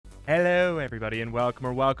Hello, everybody, and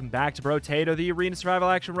welcome back to Brotato, the arena survival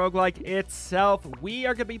action roguelike itself. We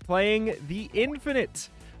are going to be playing the Infinite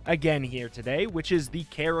again here today, which is the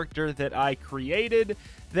character that I created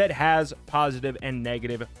that has positive and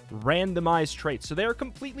negative randomized traits. So they're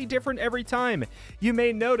completely different every time. You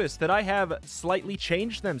may notice that I have slightly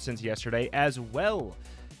changed them since yesterday as well.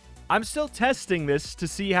 I'm still testing this to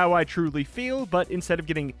see how I truly feel, but instead of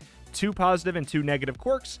getting 2 positive and 2 negative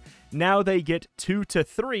quirks, now they get 2 to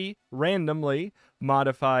 3 randomly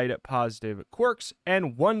modified positive quirks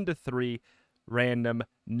and 1 to 3 random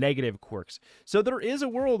negative quirks. So there is a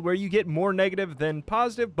world where you get more negative than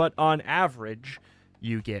positive, but on average,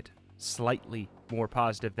 you get slightly more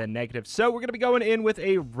positive than negative. So we're going to be going in with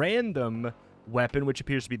a random weapon, which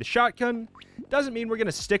appears to be the shotgun. Doesn't mean we're going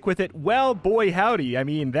to stick with it. Well, boy, howdy. I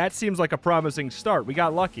mean, that seems like a promising start. We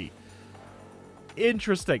got lucky.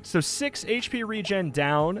 Interesting. So 6 HP regen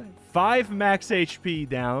down, 5 max HP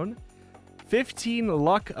down, 15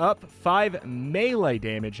 luck up, 5 melee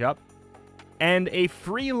damage up, and a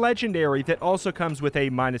free legendary that also comes with a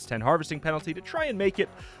 -10 harvesting penalty to try and make it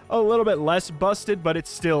a little bit less busted, but it's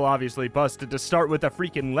still obviously busted to start with a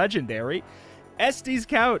freaking legendary. Estes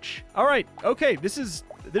Couch. All right. Okay. There's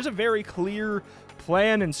a very clear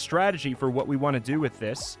plan and strategy for what we want to do with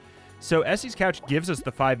this. So Estes Couch gives us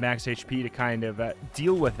the 5 max HP to kind of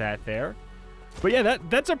deal with that there. But yeah,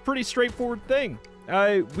 that's a pretty straightforward thing.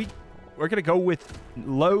 We're going to go with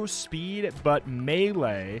low speed, but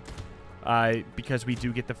melee, because we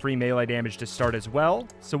do get the free melee damage to start as well.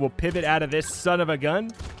 So we'll pivot out of this son of a gun.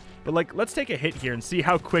 But like, let's take a hit here and see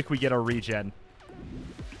how quick we get our regen.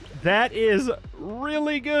 That is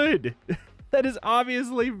really good. That is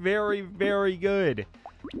obviously very, very good.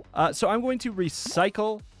 So I'm going to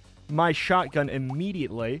recycle my shotgun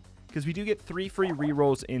immediately, because we do get 3 free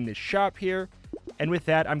rerolls in this shop here. And with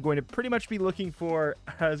that, I'm going to pretty much be looking for,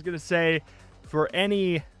 I was going to say, for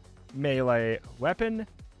any melee weapon.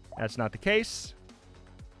 That's not the case.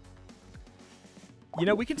 You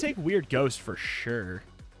know, we can take Weird Ghost for sure.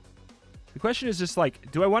 The question is just like,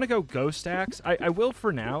 do I want to go Ghost Axe? I will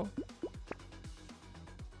for now.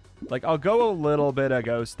 Like, I'll go a little bit of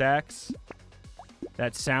Ghost Axe.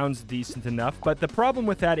 That sounds decent enough, but the problem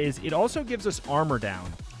with that is it also gives us armor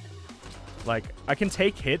down. Like, I can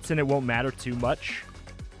take hits and it won't matter too much.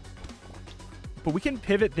 But we can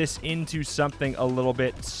pivot this into something a little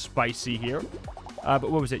bit spicy here. But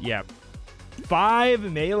what was it? Yeah.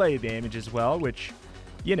 5 melee damage as well, which,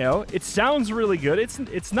 you know, it sounds really good.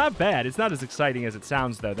 It's not bad. It's not as exciting as it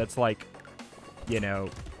sounds, though. That's like, you know,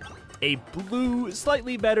 a blue,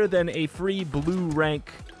 slightly better than a free blue rank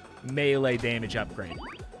melee damage upgrade.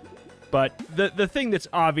 But the thing that's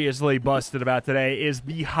obviously busted about today is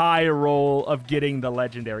the high roll of getting the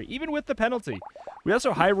legendary, even with the penalty. We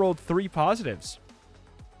also high rolled 3 positives.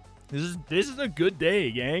 This is a good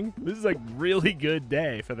day, gang. This is a really good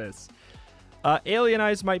day for this.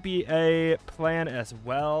 Alienize might be a plan as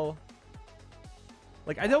well.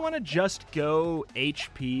 Like, I don't want to just go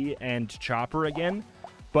HP and Chopper again,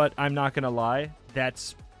 but I'm not gonna lie,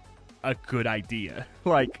 that's a good idea.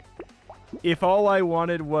 Like, if all I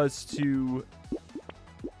wanted was to,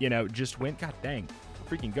 you know, just win, god dang,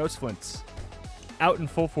 freaking Ghost Flints out in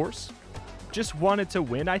full force, just wanted to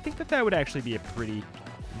win, I think that would actually be a pretty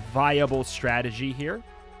viable strategy here.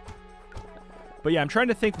 But yeah, I'm trying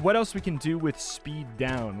to think what else we can do with speed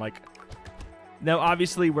down. Like, now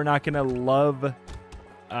obviously we're not gonna love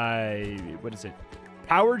what is it,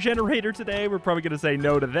 power generator today. We're probably gonna say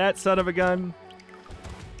no to that son of a gun.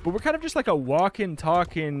 But we're kind of just like a walking,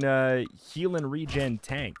 talking, heal and regen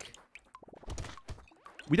tank.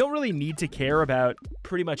 We don't really need to care about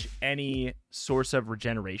pretty much any source of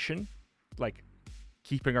regeneration, like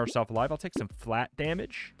keeping ourselves alive. I'll take some flat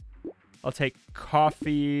damage. I'll take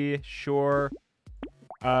coffee, sure.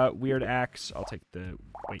 Weird axe. I'll take the...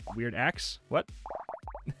 Wait, weird axe? What?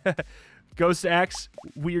 Ghost axe.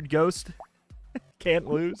 Weird ghost. Can't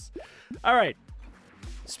lose. All right.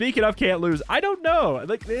 Speaking of can't lose, I don't know.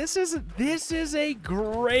 Like, this is a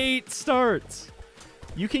great start.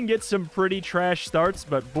 You can get some pretty trash starts,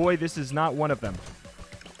 but boy, this is not one of them.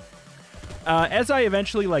 As I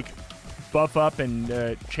eventually, like, buff up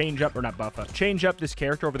and change up this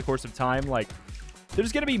character over the course of time, like,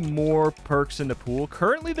 there's going to be more perks in the pool.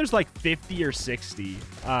 Currently, there's like 50 or 60.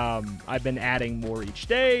 I've been adding more each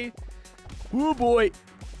day. Oh, boy.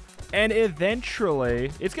 And eventually,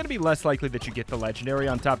 it's going to be less likely that you get the legendary,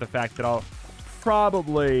 on top of the fact that I'll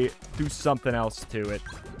probably do something else to it.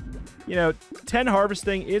 You know, 10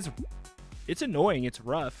 harvesting it's annoying. It's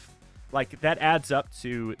rough. Like, that adds up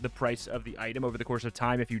to the price of the item over the course of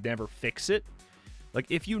time if you never fix it. Like,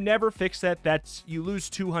 if you never fix that, you lose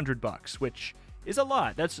 $200, which is a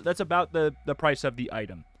lot. That's about the price of the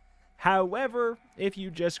item. However, if you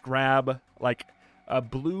just grab, like, a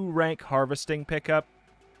blue rank harvesting pickup,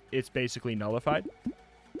 it's basically nullified.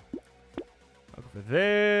 I'll go for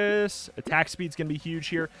this. Attack speed's going to be huge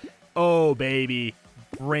here. Oh, baby.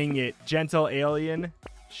 Bring it. Gentle Alien.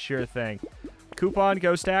 Sure thing. Coupon,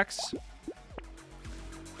 go stacks.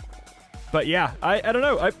 But yeah, I don't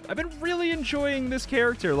know. I've been really enjoying this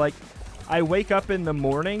character. Like, I wake up in the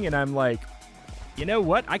morning and I'm like, you know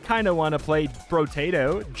what? I kind of want to play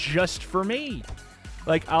Brotato just for me.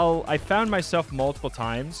 Like, I found myself multiple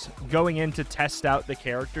times going in to test out the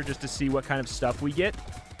character just to see what kind of stuff we get.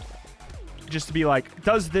 Just to be like,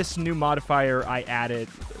 does this new modifier I added,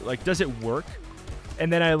 like, does it work?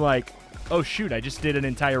 And then I'm like, oh shoot, I just did an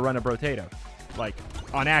entire run of Brotato. Like,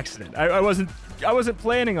 on accident. I wasn't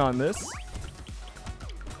planning on this.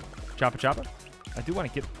 Choppa choppa. I do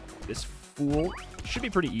want to get this fool. Should be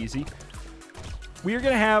pretty easy. We are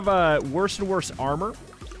going to have worse and worse armor.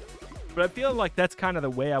 But I feel like that's kind of the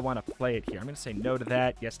way I want to play it here. I'm going to say no to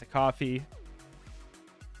that. Yes to coffee.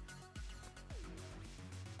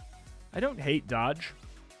 I don't hate dodge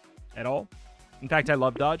at all. In fact, I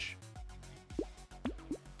love dodge.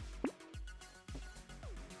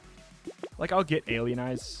 Like, I'll get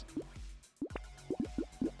alienize.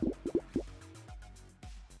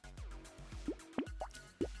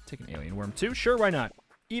 Take an alien worm too. Sure, why not?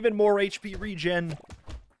 Even more HP regen.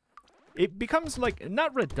 It becomes, like,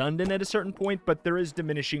 not redundant at a certain point, but there is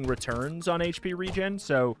diminishing returns on HP regen,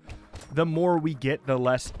 so the more we get, the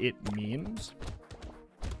less it means.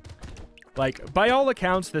 Like, by all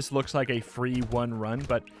accounts, this looks like a free one run,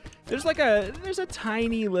 but there's a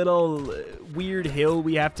tiny little weird hill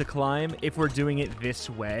we have to climb if we're doing it this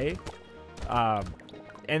way.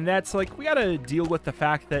 And that's, like, we gotta deal with the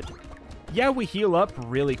fact that, yeah, we heal up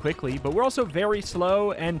really quickly, but we're also very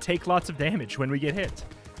slow and take lots of damage when we get hit.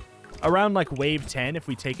 Around, like, wave 10, if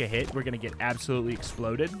we take a hit, we're going to get absolutely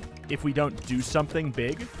exploded if we don't do something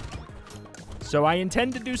big. So I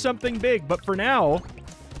intend to do something big, but for now,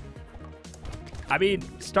 I mean,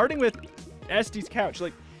 starting with Estes Couch,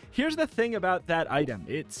 like, here's the thing about that item.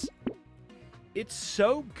 It's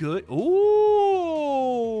so good. Ooh,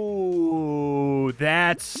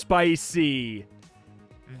 that's spicy.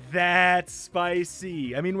 That's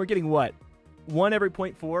spicy. I mean, we're getting what? 1 every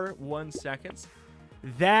 0.41 seconds.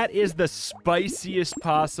 That is the spiciest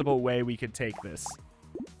possible way we could take this.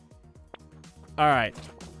 All right.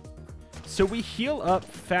 So we heal up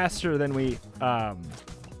faster than we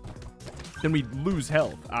lose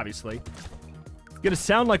health, obviously. It's gonna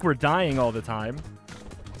sound like we're dying all the time.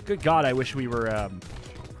 Good God, I wish we were,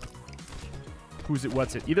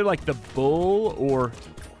 what's it? Either like the bull or...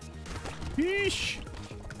 Yeesh.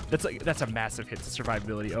 That's a massive hit to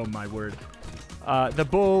survivability. Oh my word. The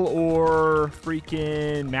bull or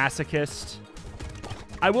freaking masochist.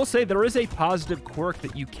 I will say there is a positive quirk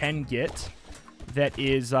that you can get that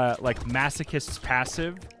is like masochist's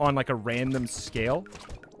passive on like a random scale.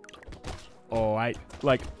 Oh,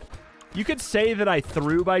 you could say that I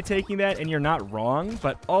threw by taking that, and you're not wrong,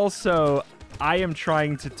 but also I am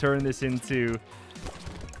trying to turn this into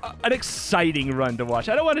an exciting run to watch.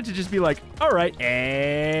 I don't want it to just be like, all right,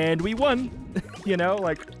 and we won. You know,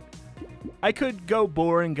 like, I could go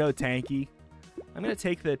boring, go tanky. I'm going to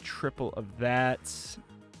take the triple of that.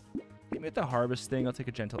 Maybe with the harvest thing, I'll take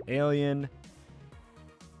a gentle alien.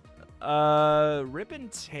 Rip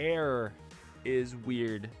and tear is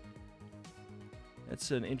weird.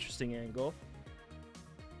 That's an interesting angle.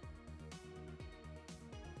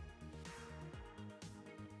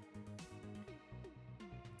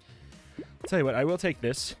 I'll tell you what, I will take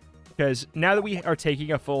this. Because now that we are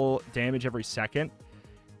taking a full damage every second,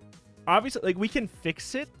 obviously, like, we can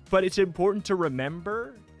fix it, but it's important to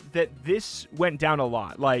remember that this went down a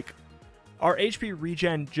lot. Like, our HP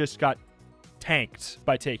regen just got tanked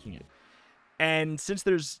by taking it. And since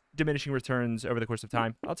there's diminishing returns over the course of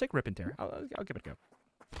time, I'll take Rip and Tear. I'll give it a go.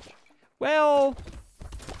 Well,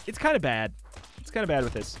 it's kind of bad. It's kind of bad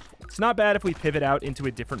with this. It's not bad if we pivot out into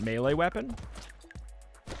a different melee weapon.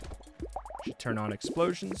 Should turn on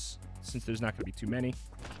explosions, since there's not going to be too many.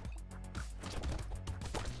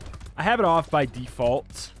 I have it off by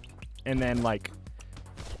default, and then, like,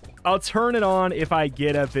 I'll turn it on if I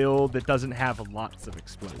get a build that doesn't have lots of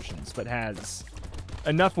explosions, but has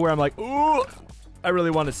enough where I'm like, ooh, I really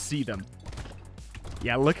want to see them.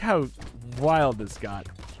 Yeah, look how wild this got.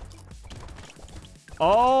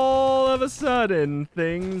 All of a sudden,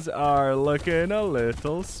 things are looking a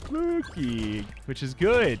little spooky, which is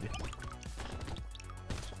good.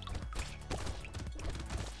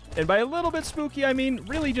 And by a little bit spooky, I mean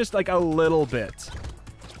really just like a little bit.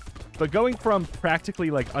 But going from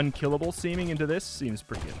practically like unkillable seeming into this seems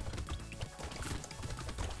pretty good.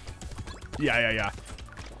 Yeah.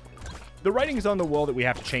 The writing is on the wall that we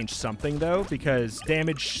have to change something, though, because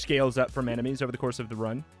damage scales up from enemies over the course of the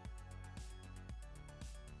run.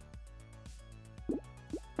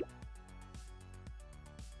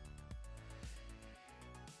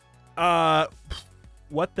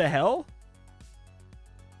 What the hell?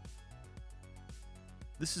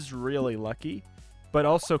 This is really lucky, but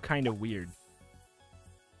also kind of weird.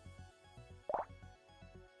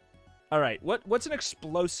 All right, what's an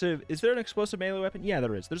explosive? Is there an explosive melee weapon? Yeah,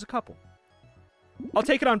 there is. There's a couple. I'll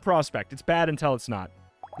take it on prospect. It's bad until it's not.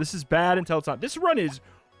 This is bad until it's not. This run is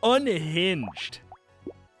unhinged.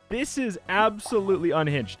 This is absolutely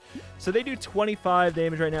unhinged. So they do 25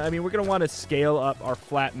 damage right now. I mean, we're going to want to scale up our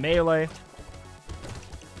flat melee.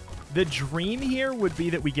 The dream here would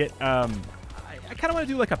be that we get... I kind of want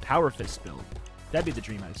to do like a power fist build. That'd be the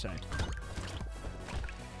dream, I'd say.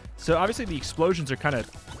 So obviously the explosions are kind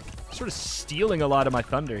of sort of stealing a lot of my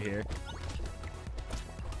thunder here.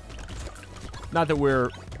 Not that we're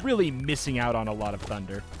really missing out on a lot of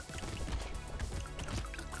thunder.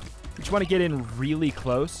 We just want to get in really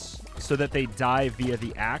close so that they die via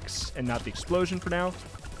the axe and not the explosion for now.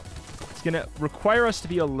 It's going to require us to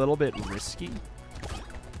be a little bit risky.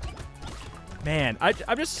 Man,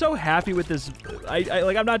 I'm just so happy with this.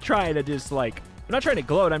 I'm not trying to just like, I'm not trying to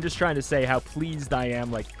gloat. I'm just trying to say how pleased I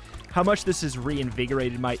am. Like, how much this has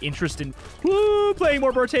reinvigorated my interest in playing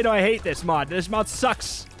more Brotato. I hate this mod. This mod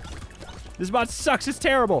sucks. This mod sucks. It's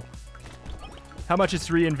terrible. How much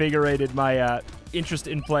it's reinvigorated my interest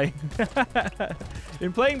in playing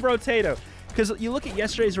in playing Brotato. Because you look at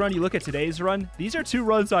yesterday's run, you look at today's run. These are two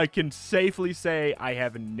runs I can safely say I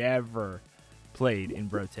have never played in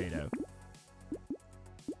Brotato.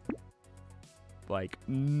 Like,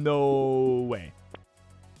 no way.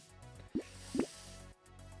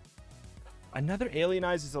 Another Alien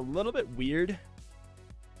Eyes is a little bit weird.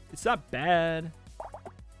 It's not bad.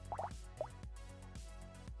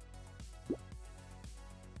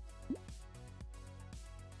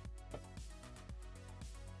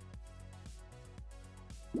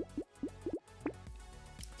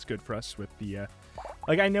 It's good for us with the...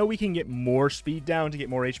 like, I know we can get more speed down to get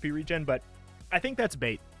more HP regen, but I think that's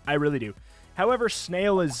bait. I really do. However,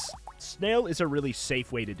 Snail is a really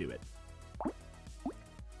safe way to do it.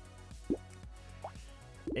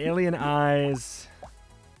 Alien Eyes.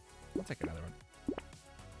 I'll take another one.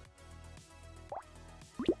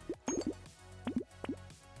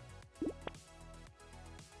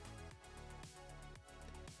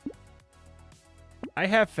 I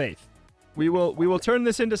have faith. We will turn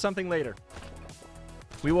this into something later.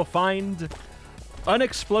 We will find an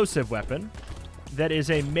explosive weapon that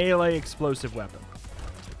is a melee explosive weapon.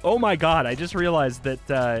 Oh my god, I just realized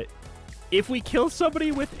that if we kill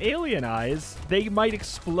somebody with Alien Eyes, they might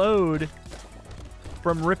explode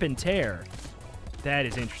from rip and tear. That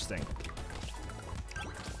is interesting.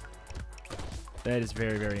 That is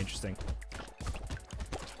very, very interesting.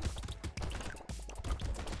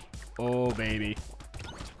 Oh, baby.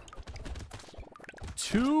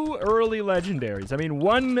 2 early legendaries. I mean,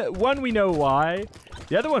 one we know why.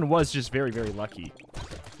 The other one was just very, very lucky.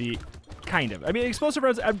 Kind of. I mean, explosive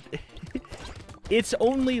rounds... It's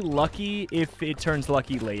only lucky if it turns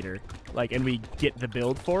lucky later, like, and we get the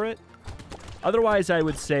build for it. Otherwise, I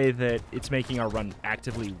would say that it's making our run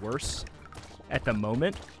actively worse at the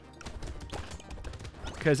moment.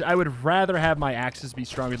 Because I would rather have my axes be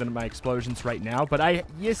stronger than my explosions right now. But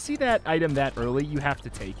you see that item that early, you have to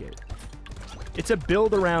take it. It's a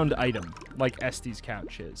build-around item, like Estes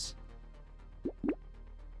Couch is.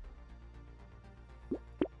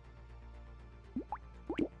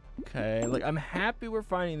 Okay, like, I'm happy we're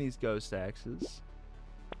finding these ghost axes.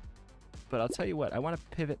 But I'll tell you what, I want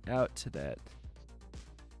to pivot out to that.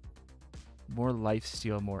 More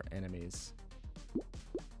lifesteal, more enemies.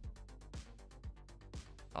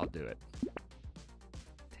 I'll do it.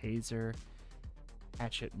 Taser.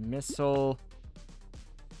 Hatchet missile.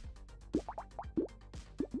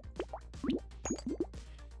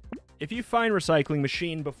 If you find recycling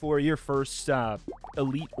machine before your first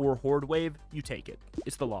elite or horde wave, you take it.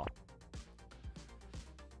 It's the law.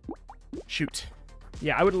 Shoot.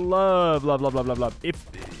 Yeah, I would love. If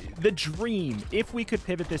the dream, if we could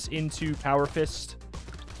pivot this into Power Fist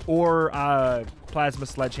or Plasma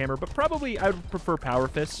Sledgehammer, but probably I would prefer Power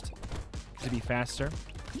Fist to be faster.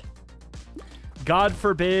 God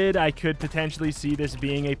forbid I could potentially see this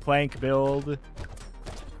being a plank build.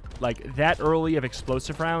 Like, that early of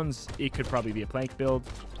explosive rounds, it could probably be a plank build.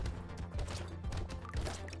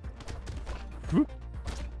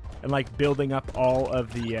 and like building up all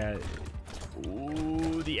of the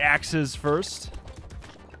axes first.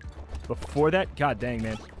 Before that, god dang,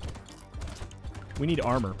 man. We need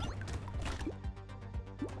armor.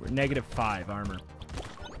 We're -5 armor.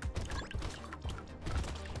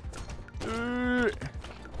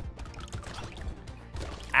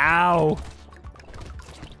 Ow.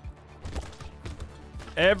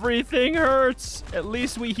 Everything hurts. At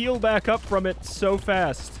least we heal back up from it so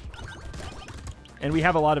fast. And we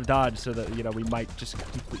have a lot of dodge so that, you know, we might just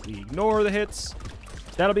completely ignore the hits.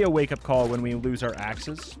 That'll be a wake-up call when we lose our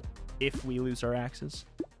axes. If we lose our axes.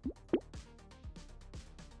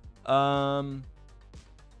 I'll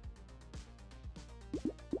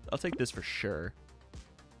take this for sure.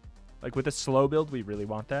 Like, with a slow build, we really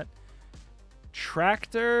want that.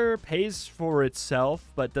 Tractor pays for itself,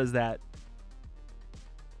 but does that...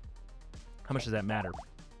 How much does that matter?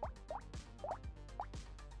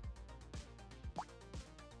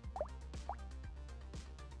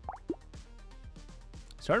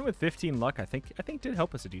 Starting with 15 luck, I think did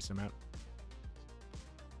help us a decent amount.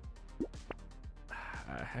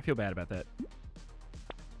 I feel bad about that.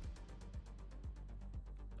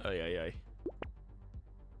 Ay.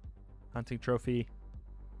 Hunting trophy.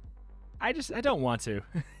 I don't want to.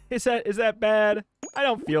 Is that bad? I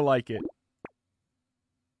don't feel like it.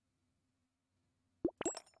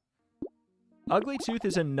 Ugly Tooth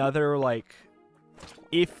is another, like,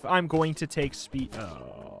 if I'm going to take speed...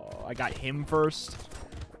 Oh, I got him first.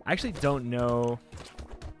 I actually don't know.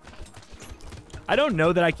 I don't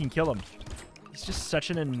know that I can kill him. He's just such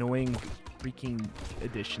an annoying freaking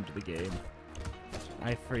addition to the game.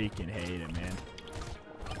 I freaking hate him, man.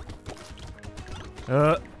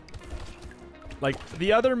 Like,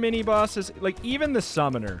 the other mini-bosses, like, even the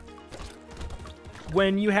Summoner.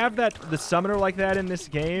 When you have the Summoner like that in this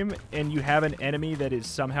game, and you have an enemy that is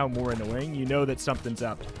somehow more annoying, you know that something's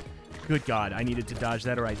up. Good God, I needed to dodge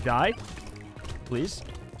that or I die. Please,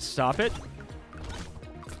 stop it.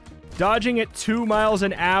 Dodging at 2 miles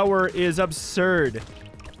an hour is absurd.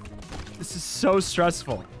 This is so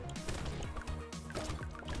stressful.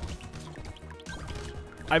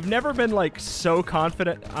 I've never been, like, so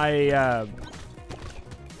confident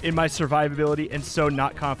in my survivability and so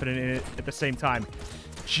not confident in it at the same time.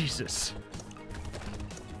 Jesus.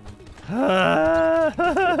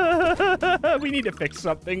 We need to fix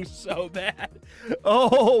something so bad.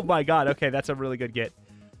 Oh my God. Okay, that's a really good get.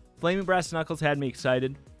 Flaming Brass Knuckles had me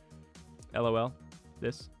excited. LOL.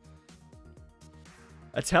 This.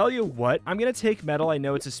 I tell you what, I'm going to take Metal. I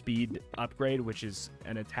know it's a speed upgrade, which is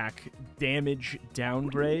an attack damage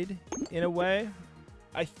downgrade in a way.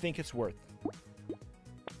 I think it's worth.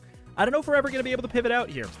 I don't know if we're ever going to be able to pivot out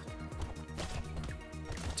here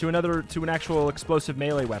to an actual explosive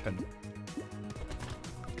melee weapon.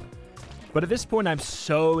 But at this point, I'm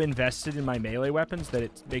so invested in my melee weapons that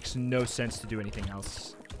it makes no sense to do anything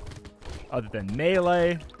else other than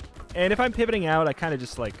melee. And if I'm pivoting out, I kind of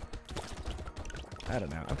just like, I don't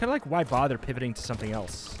know. I'm kind of like, why bother pivoting to something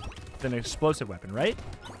else than an explosive weapon, right?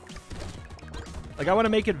 Like, I want to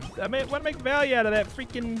make it, I want to make value out of that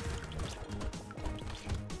freaking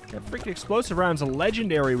explosive round's a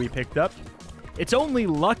legendary we picked up. It's only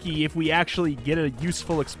lucky if we actually get a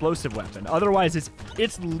useful explosive weapon. Otherwise,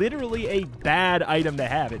 it's literally a bad item to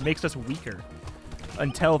have. It makes us weaker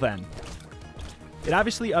until then. It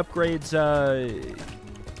obviously upgrades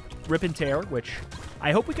Rip and Tear, which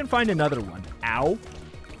I hope we can find another one. Ow.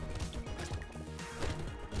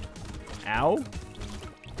 Ow.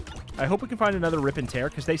 I hope we can find another Rip and Tear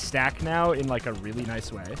because they stack now in like a really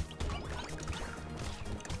nice way.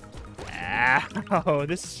 Ow,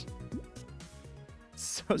 this is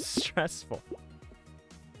so stressful.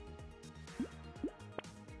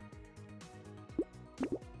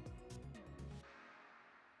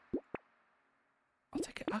 I'll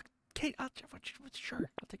take it. Kate, sure.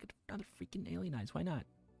 I'll take another freaking Alien Eyes. Why not?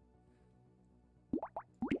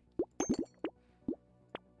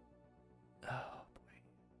 Oh, boy.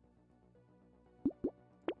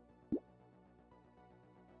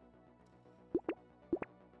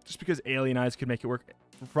 Just because Alien Eyes could make it work.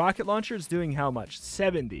 Rocket launcher is doing how much?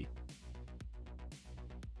 70.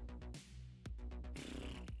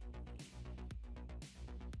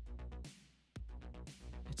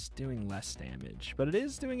 It's doing less damage, but it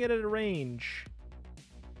is doing it at a range.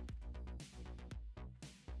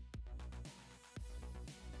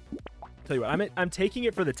 Tell you what, I'm taking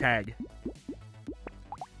it for the tag.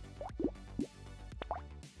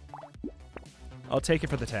 I'll take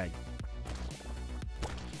it for the tag.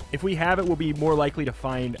 If we have it, we'll be more likely to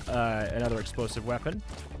find another explosive weapon.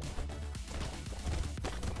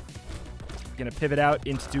 Gonna pivot out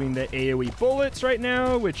into doing the AoE bullets right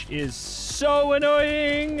now, which is so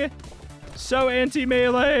annoying. So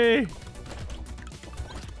anti-melee.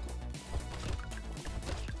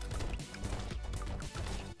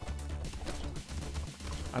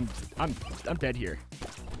 I'm dead here.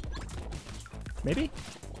 Maybe?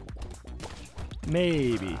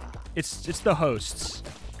 Maybe. It's the hosts.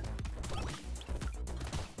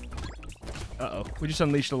 Uh-oh. We just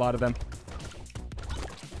unleashed a lot of them.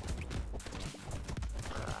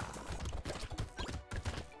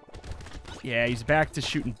 Yeah, he's back to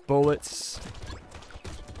shooting bullets.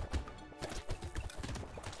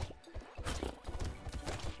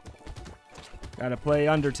 Gotta play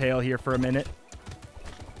Undertale here for a minute.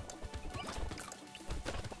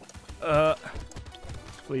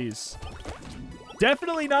 Please.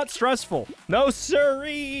 Definitely not stressful. No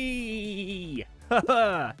siree.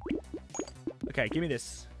 Okay, give me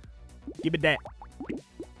this. Give me that.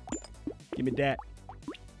 Give me that.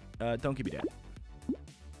 Don't give me that.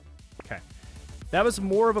 Okay. That was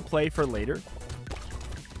more of a play for later.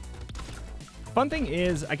 Fun thing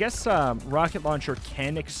is, I guess rocket launcher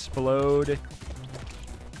can explode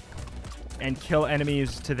and kill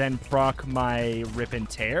enemies to then proc my Rip and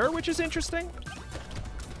Tear, which is interesting.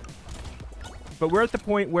 But we're at the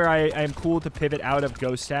point where I am cool to pivot out of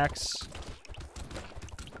ghost stacks.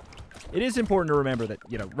 It is important to remember that,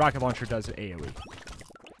 you know, rocket launcher does AoE.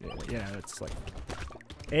 Yeah, it's like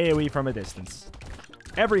AoE from a distance.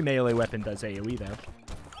 Every melee weapon does AoE, though.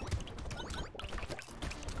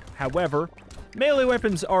 However, melee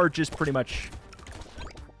weapons are just pretty much,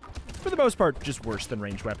 for the most part, just worse than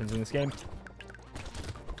ranged weapons in this game.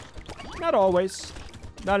 Not always.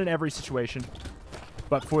 Not in every situation.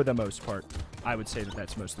 But for the most part, I would say that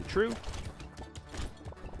that's mostly true.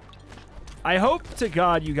 I hope to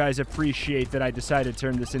God you guys appreciate that I decided to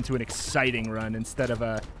turn this into an exciting run instead of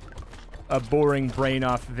a boring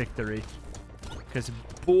brain-off victory. Because,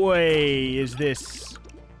 boy, is this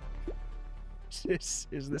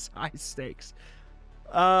high stakes.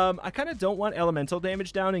 I kind of don't want elemental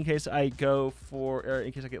damage down in case I go for, or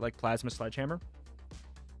in case I get, like, Plasma Sledgehammer.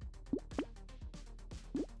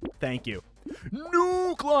 Thank you.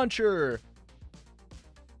 Nuke Launcher!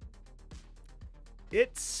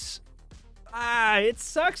 It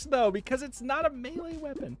sucks, though, because it's not a melee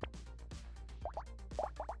weapon.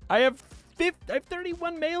 I have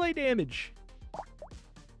 31 melee damage.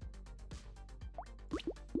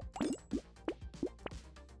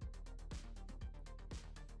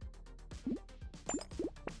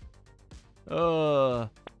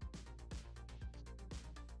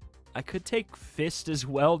 I could take Fist as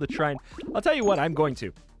well to try and... I'll tell you what, I'm going to.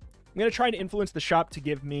 I'm going to try and influence the shop to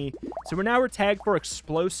give me... So we're tagged for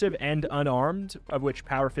Explosive and Unarmed, of which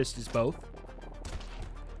Power Fist is both.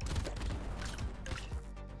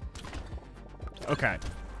 Okay.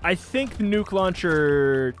 I think the Nuke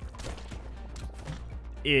Launcher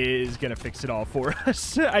is going to fix it all for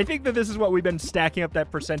us. I think that this is what we've been stacking up that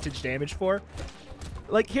percentage damage for.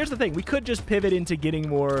 Like, here's the thing. We could just pivot into getting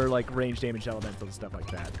more, like, range damage elemental and stuff like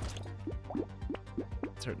that.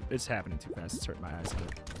 It's happening too fast. It's hurting my eyes a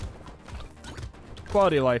bit.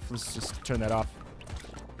 Quality of life. Let's just turn that off.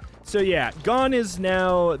 So, yeah. Gone is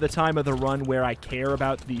now the time of the run where I care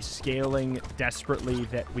about the scaling desperately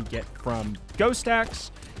that we get from Ghost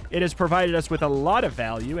Stacks. It has provided us with a lot of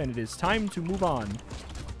value, and it is time to move on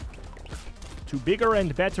to bigger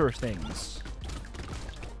and better things.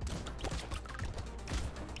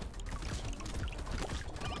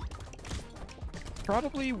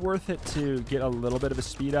 Probably worth it to get a little bit of a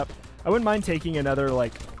speed up. I wouldn't mind taking another,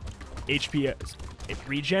 like, HP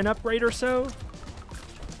regen upgrade or so.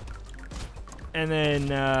 And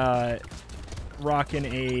then rocking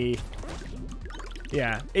a...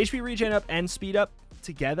 Yeah, HP regen up and speed up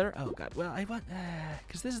together. Oh, God. Well, I want...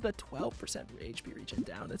 Because this is the 12% HP regen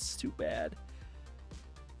down. That's too bad.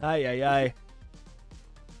 Ay, ay, ay.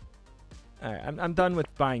 All right, I'm done with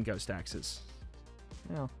buying Ghost Axes.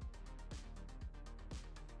 Well...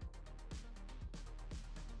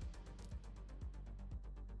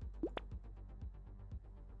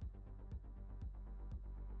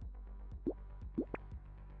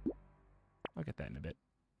 I'll get that in a bit.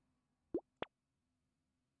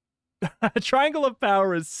 Triangle of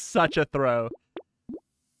Power is such a throw.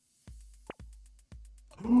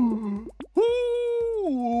 Ooh-wee.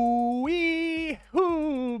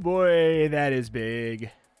 Ooh, boy, that is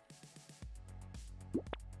big.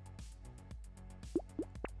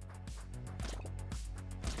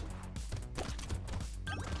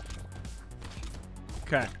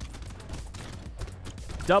 Okay.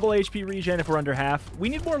 Double HP regen if we're under half. We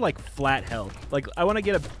need more, like, flat health. Like, I want to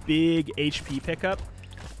get a big HP pickup.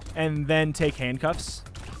 and then take handcuffs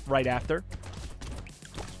right after.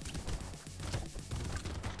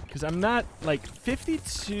 Because I'm not, like,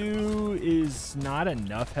 52 is not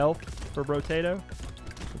enough health for Brotato,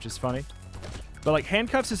 which is funny. But, like,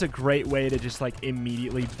 handcuffs is a great way to just, like,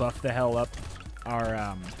 immediately buff the hell up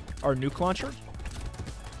our nuke launcher.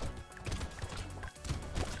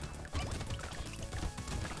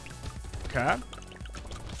 Okay.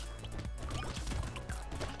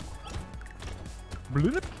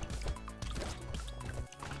 Bloop.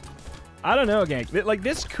 I don't know, gang. Like,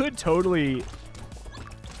 this could totally...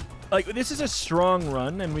 Like, this is a strong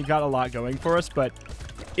run, and we got a lot going for us, but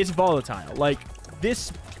it's volatile. Like,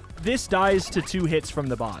 this dies to 2 hits from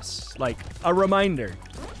the boss. Like, a reminder.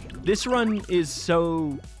 This run is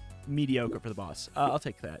so mediocre for the boss. I'll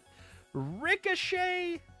take that.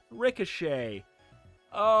 Ricochet? Ricochet.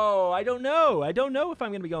 Oh, I don't know. I don't know if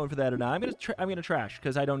I'm going to be going for that or not. I'm gonna trash,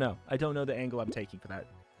 because I don't know. I don't know the angle I'm taking for that.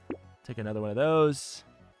 Take another one of those.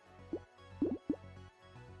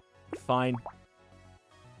 Fine.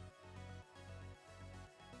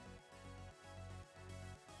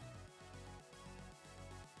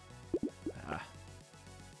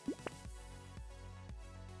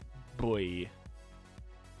 Boy.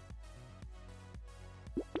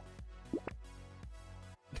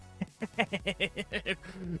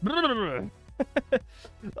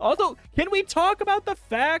 Also, can we talk about the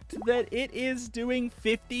fact that it is doing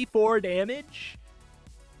 54 damage?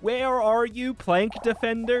 Where are you, plank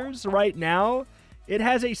defenders, right now? It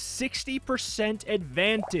has a 60%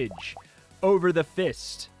 advantage over the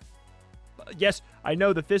fist. Yes, I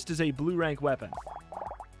know the fist is a blue rank weapon.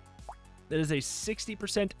 That is a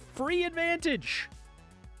 60% free advantage.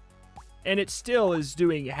 And it still is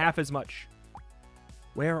doing half as much.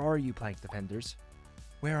 Where are you, plank defenders?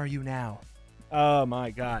 Where are you now? Oh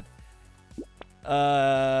my god.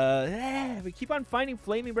 We keep on finding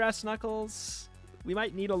flaming brass knuckles. We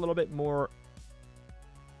might need a little bit more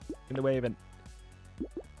in the way of an...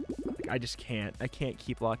 I just can't. I can't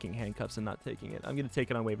keep locking handcuffs and not taking it. I'm going to take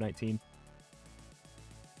it on wave 19.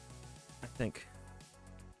 I think.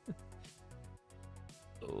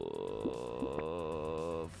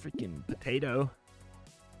 Oh, freaking potato.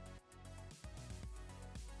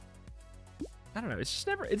 I don't know.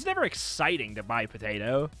 It's never exciting to buy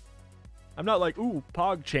potato. I'm not like, ooh,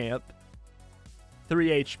 PogChamp.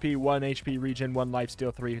 3 HP, 1 HP regen, 1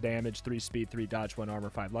 lifesteal, 3 damage, 3 speed, 3 dodge, 1 armor,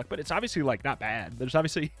 5 luck. But it's obviously, like, not bad. There's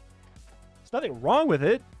obviously... There's nothing wrong with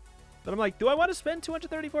it. But I'm like, do I want to spend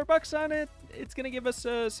 234 bucks on it? It's going to give us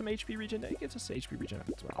some HP regen. It gives us HP regen.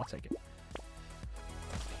 I'll take it.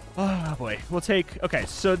 Oh, boy. We'll take... Okay,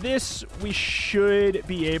 so this, we should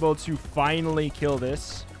be able to finally kill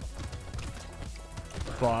this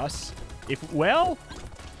boss. Well...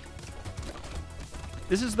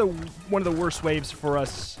 This is one of the worst waves for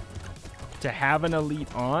us to have an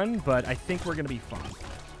elite on, but I think we're going to be fine.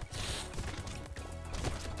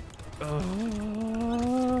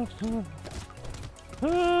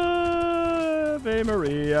 Ave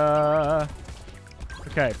Maria.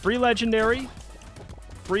 Okay, free legendary.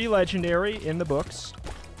 Free legendary in the books.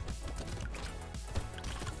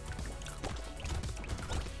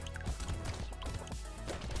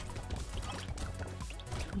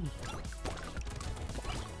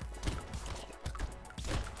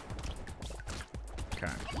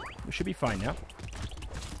 Should be fine now.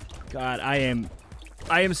 God, I am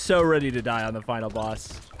so ready to die on the final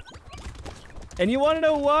boss. And you want to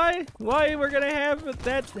know why? Why we're going to have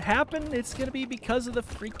that happen? It's going to be because of the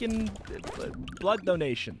freaking blood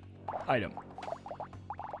donation item.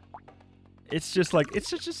 It's just like, it's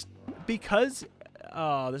just because...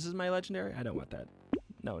 Oh, this is my legendary? I don't want that.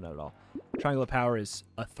 No, not at all. Triangle of Power is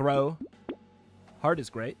a throw. Heart is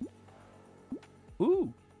great.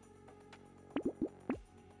 Ooh.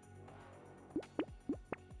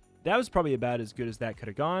 That was probably about as good as that could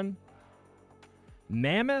have gone.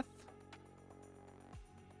 Mammoth?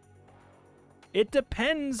 It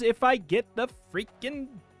depends if I get the freaking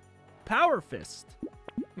Power Fist.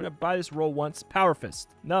 I'm going to buy this roll once. Power Fist.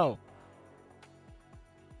 No.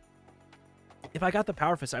 If I got the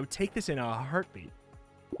Power Fist, I would take this in a heartbeat.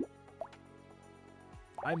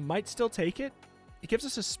 I might still take it. It gives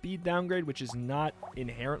us a speed downgrade, which is not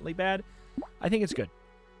inherently bad. I think it's good.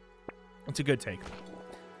 It's a good take.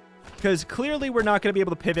 Because clearly we're not going to be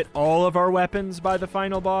able to pivot all of our weapons by the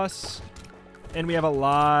final boss. And we have a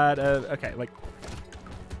lot of... Okay, like...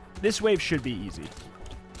 This wave should be easy.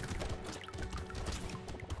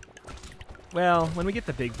 Well, when we get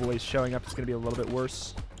the big boys showing up, it's going to be a little bit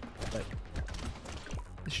worse. But...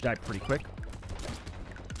 This should die pretty quick.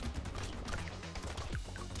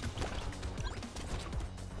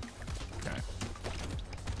 Okay.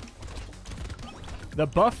 The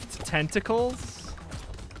buffed tentacles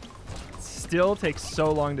still take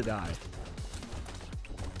so long to die.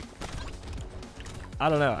 I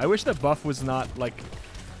don't know. I wish the buff was not like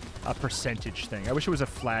a percentage thing. I wish it was a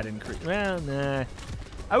flat increase. Well, nah.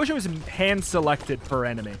 I wish it was hand selected per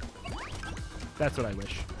enemy. That's what I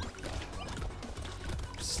wish.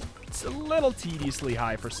 It's a little tediously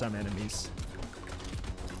high for some enemies.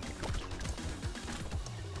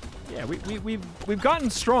 Yeah, we've gotten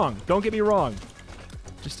strong. Don't get me wrong.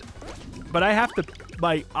 But I have to.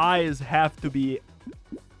 My eyes have to be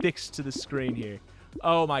fixed to the screen here.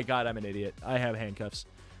 Oh my god, I'm an idiot. I have handcuffs.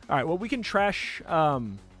 All right, well, we can trash. Launcher.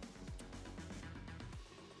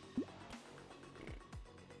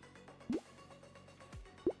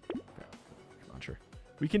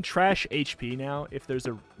 We can trash HP now if there's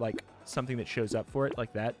a like something that shows up for it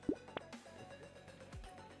like that.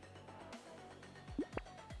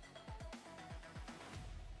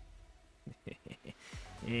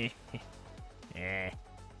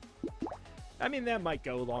 I mean, that might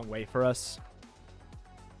go a long way for us.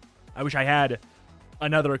 I wish I had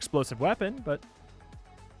another explosive weapon, but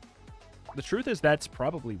the truth is that's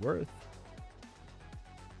probably worth.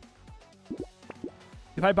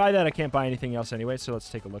 If I buy that, I can't buy anything else anyway, so let's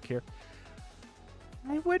take a look here.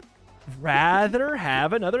 I would rather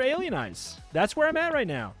have another Alien Eyes. That's where I'm at right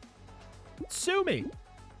now. Sue me.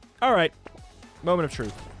 All right. Moment of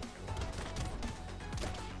truth.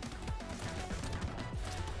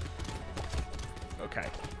 Okay.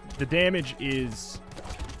 The damage is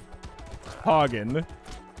hogging.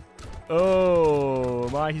 Oh,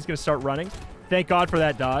 my. He's going to start running. Thank God for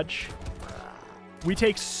that dodge. We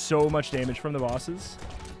take so much damage from the bosses.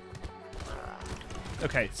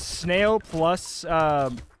 Okay. Snail plus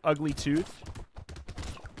Ugly Tooth.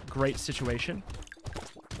 Great situation.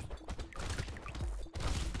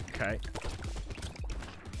 Okay.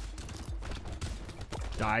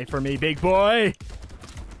 Die for me, big boy.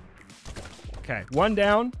 Okay, one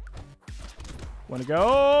down. Want to go?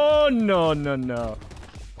 Oh, no, no, no.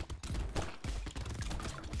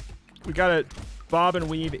 We got to bob and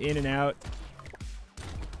weave in and out.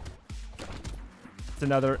 It's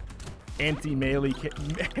another anti-melee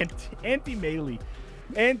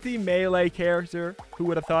character. Who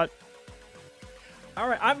would have thought? All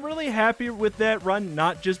right, I'm really happy with that run,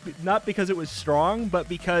 not because it was strong, but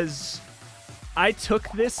because I took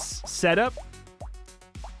this setup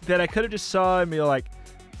that I could have just saw and be like,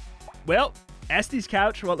 well, Estes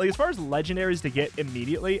Couch, well, like as far as legendaries to get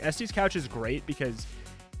immediately, Estes Couch is great because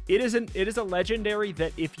it is a legendary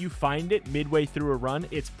that if you find it midway through a run,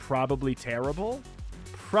 it's probably terrible.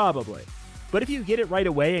 Probably. But if you get it right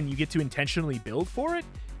away and you get to intentionally build for it,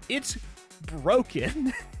 it's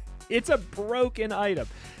broken. It's a broken item.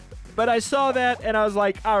 But I saw that and I was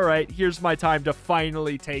like, all right, here's my time to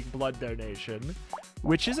finally take blood donation,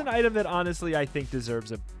 which is an item that honestly I think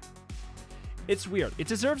deserves a... It's weird. It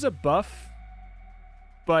deserves a buff,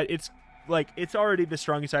 but it's like, it's already the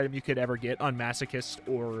strongest item you could ever get on Masochist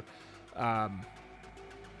or... well,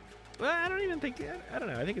 I don't even think... I don't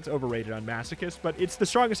know. I think it's overrated on Masochist, but it's the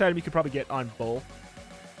strongest item you could probably get on Bull.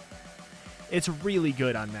 It's really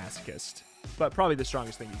good on Masochist, but probably the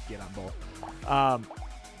strongest thing you can get on Bull.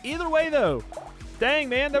 Either way, though, dang,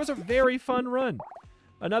 man, that was a very fun run.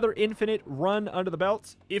 Another infinite run under the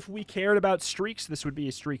belt. If we cared about streaks, this would be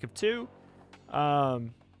a streak of 2.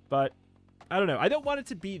 But I don't know. I don't want it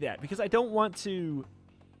to be that because I don't want to...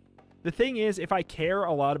 The thing is, if I care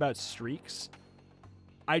a lot about streaks,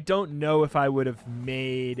 I don't know if I would have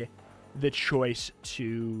made the choice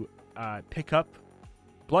to pick up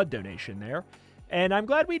blood donation there. And I'm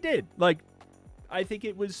glad we did. Like, I think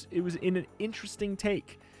it was in an interesting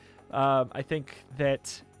take. I think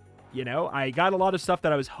that, you know, I got a lot of stuff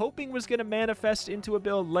that I was hoping was going to manifest into a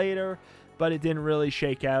build later, but it didn't really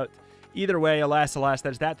shake out. Either way, alas, alas,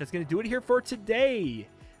 that's that. That's going to do it here for today.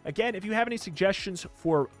 Again, if you have any suggestions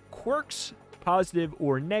for quirks, positive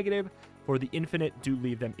or negative, for the infinite, do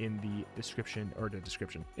leave them in the description,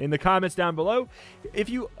 in the comments down below.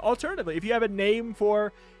 Alternatively, if you have a name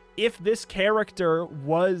for... If this character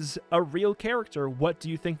was a real character, what do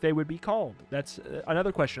you think they would be called? That's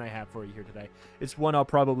another question I have for you here today. It's one I'll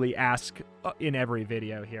probably ask in every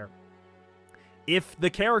video here. If the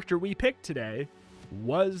character we picked today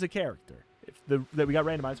was a character that we got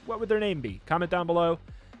randomized, what would their name be? Comment down below,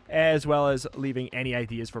 as well as leaving any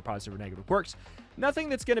ideas for positive or negative quirks. Nothing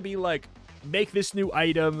that's going to be like, make this new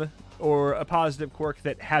item or a positive quirk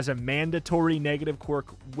that has a mandatory negative quirk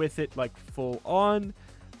with it, like full on.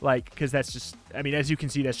 Like, because that's just, I mean, as you can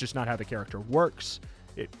see, that's just not how the character works.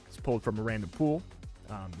 It's pulled from a random pool,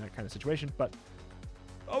 that kind of situation. But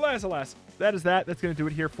alas, alas, that is that. That's going to do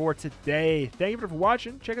it here for today. Thank you for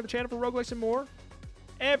watching. Check out the channel for roguelikes and more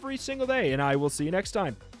every single day, and I will see you next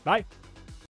time. Bye.